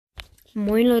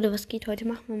Moin Leute, was geht? Heute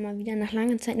machen wir mal wieder nach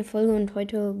langer Zeit eine Folge und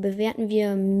heute bewerten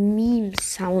wir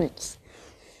Meme-Sounds.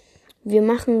 Wir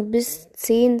machen bis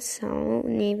 10 Sound,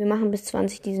 wir machen bis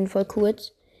 20, die sind voll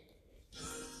kurz.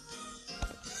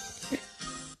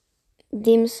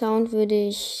 Dem Sound würde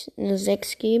ich eine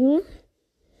 6 geben.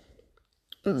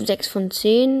 6 von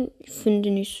 10, ich finde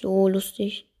nicht so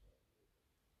lustig.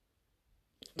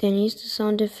 Der nächste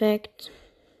Soundeffekt.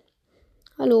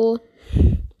 Hallo.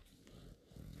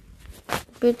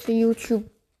 Bitte YouTube,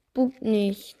 bucht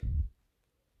nicht.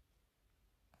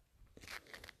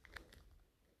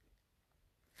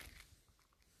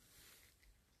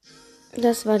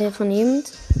 Das war der von eben.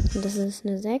 Das ist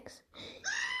eine 6.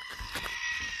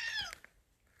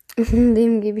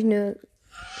 Dem gebe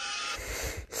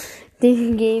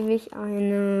ich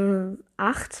eine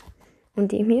 8.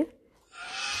 Und dem hier?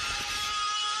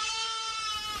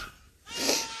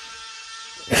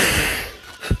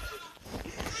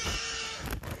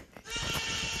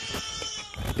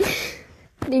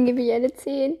 Dem gebe ich eine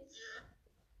 10.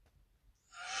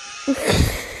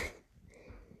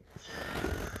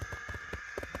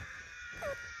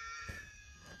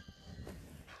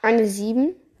 Eine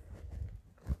 7.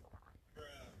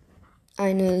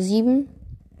 Eine 7.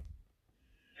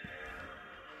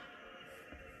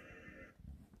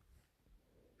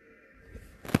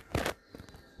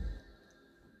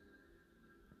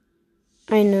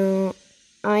 Eine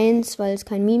 1, weil es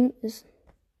kein Meme ist.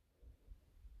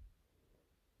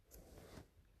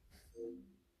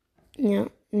 Ja,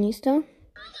 nächster.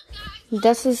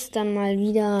 Das ist dann mal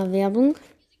wieder Werbung.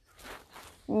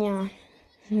 Ja,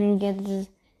 jetzt ist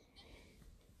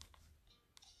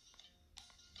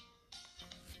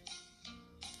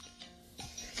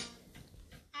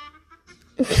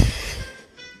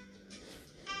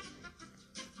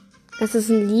das ist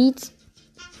ein Lied.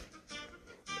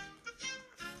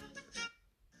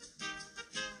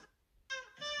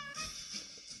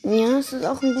 Ja, es ist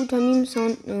auch ein guter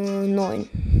Meme-Sound. 9.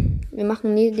 Wir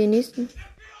machen den nächsten.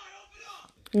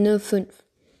 Eine 5.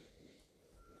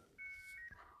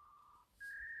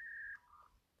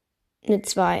 Eine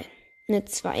 2. Eine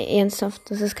 2.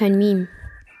 Ernsthaft, das ist kein Meme.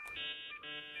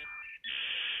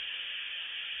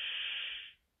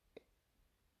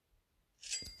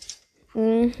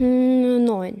 Eine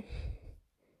 9.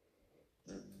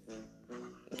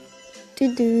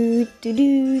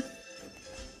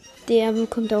 Der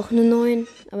bekommt auch eine 9.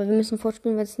 Aber wir müssen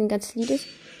vorspielen, weil es ein ganzes Lied ist.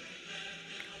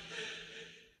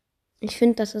 Ich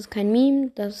finde, das ist kein Meme.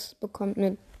 Das bekommt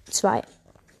eine 2.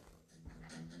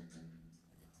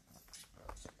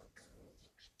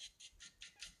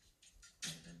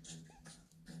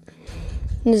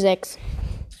 Eine 6.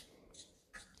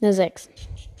 Eine 6.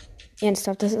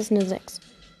 Ernsthaft, das ist eine 6.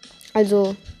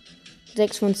 Also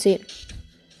 6 von 10.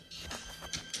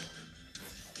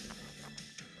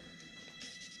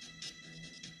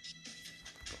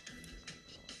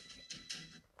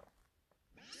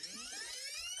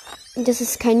 Das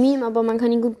ist kein Meme, aber man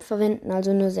kann ihn gut verwenden.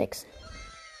 Also eine 6.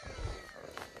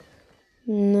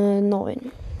 Eine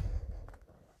 9.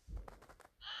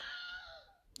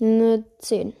 Eine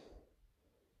 10.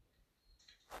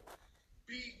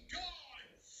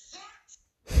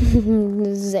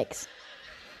 Eine 6.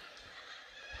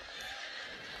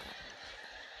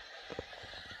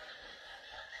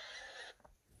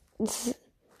 Das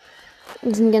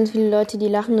sind ganz viele Leute, die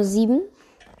lachen. Eine 7.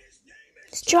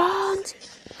 Strong.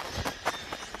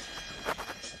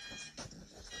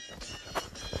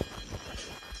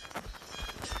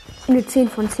 Eine 10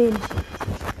 von 10.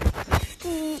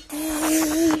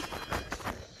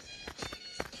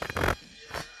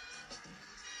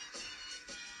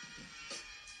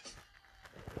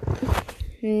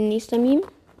 Nächster Meme.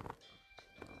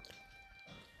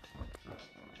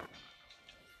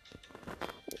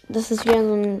 Das ist wieder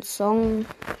so ein Song.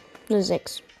 Eine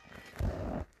 6.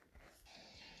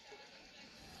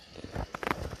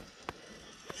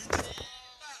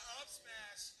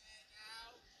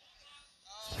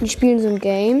 Die spielen so ein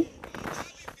Game.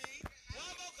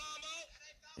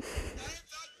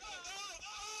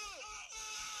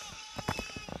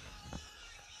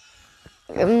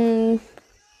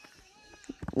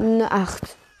 Eine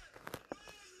 8.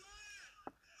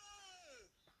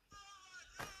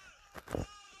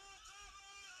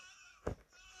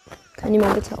 Kann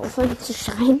jemand bitte aufhören zu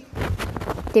schreien?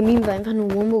 Der Meme war einfach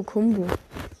nur Wombo Combo.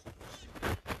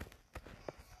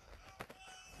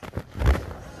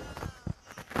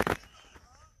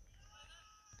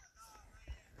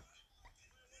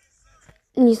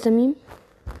 Nächster Meme.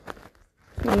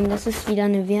 Das ist wieder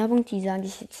eine Werbung, die sage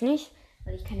ich jetzt nicht,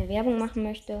 weil ich keine Werbung machen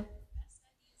möchte.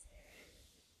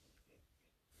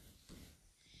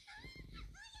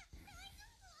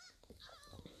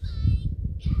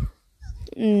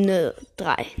 Eine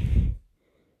 3.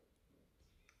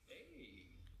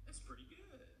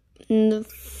 Eine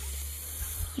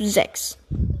 6.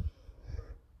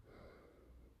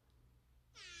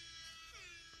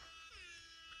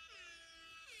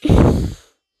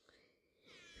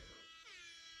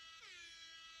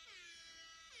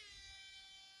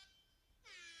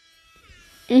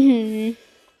 Eine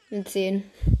 10.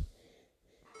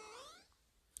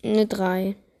 Eine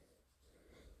 3.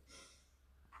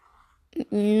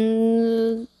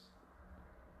 Eine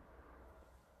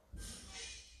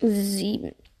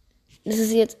 7. Das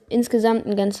ist jetzt insgesamt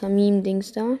ein ganzer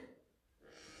Meme-Dings da.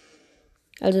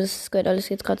 Also das gehört alles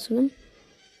jetzt gerade zusammen.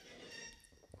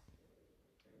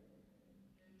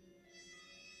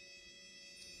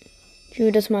 Ich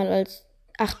würde das mal als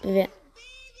 8 bewerten.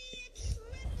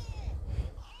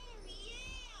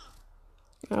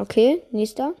 Okay,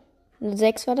 nächster. Eine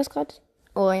 6 war das gerade.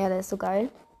 Oh ja, der ist so geil.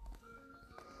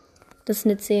 Das ist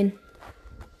eine 10.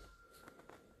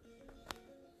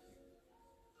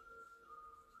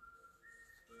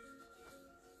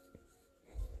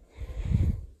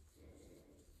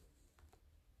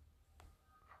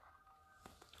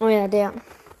 Oh ja, der.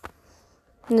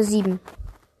 Eine 7.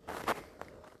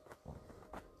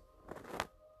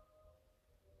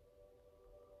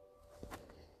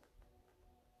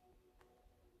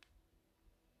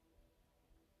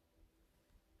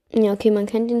 Ja, okay, man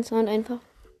kennt den Sound einfach.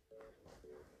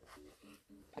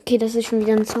 Okay, das ist schon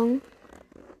wieder ein Song.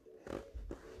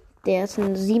 Der ist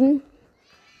eine 7.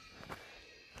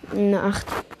 Eine 8.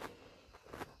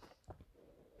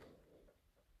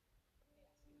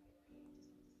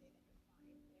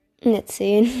 Eine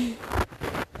 10.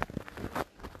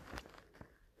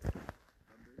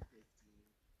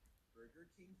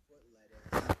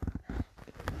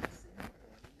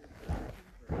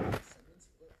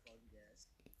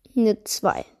 Eine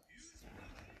 2.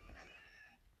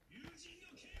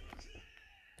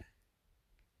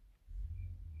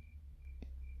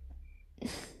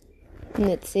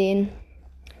 Eine 10.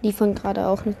 Die von gerade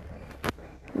auch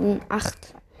eine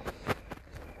 8.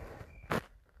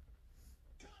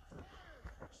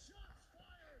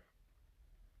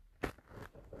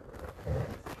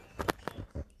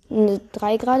 Eine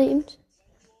 3 gerade eben.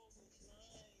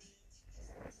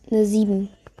 Eine 7.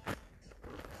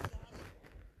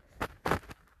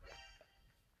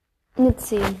 Eine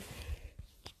 10.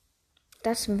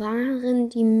 Das waren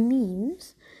die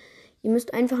Memes. Ihr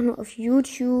müsst einfach nur auf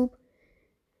YouTube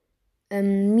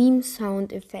Meme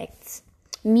Sound Effects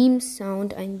Meme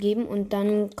Sound eingeben und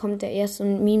dann kommt der erste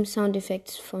Meme Sound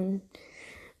Effects von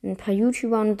ein paar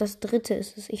YouTuber und das dritte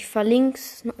ist es. Ich verlinke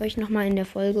es euch nochmal in der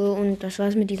Folge und das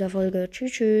war's mit dieser Folge.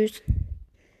 Tschüss, tschüss.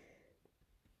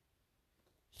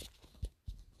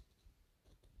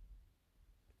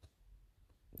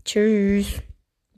 Tschüss.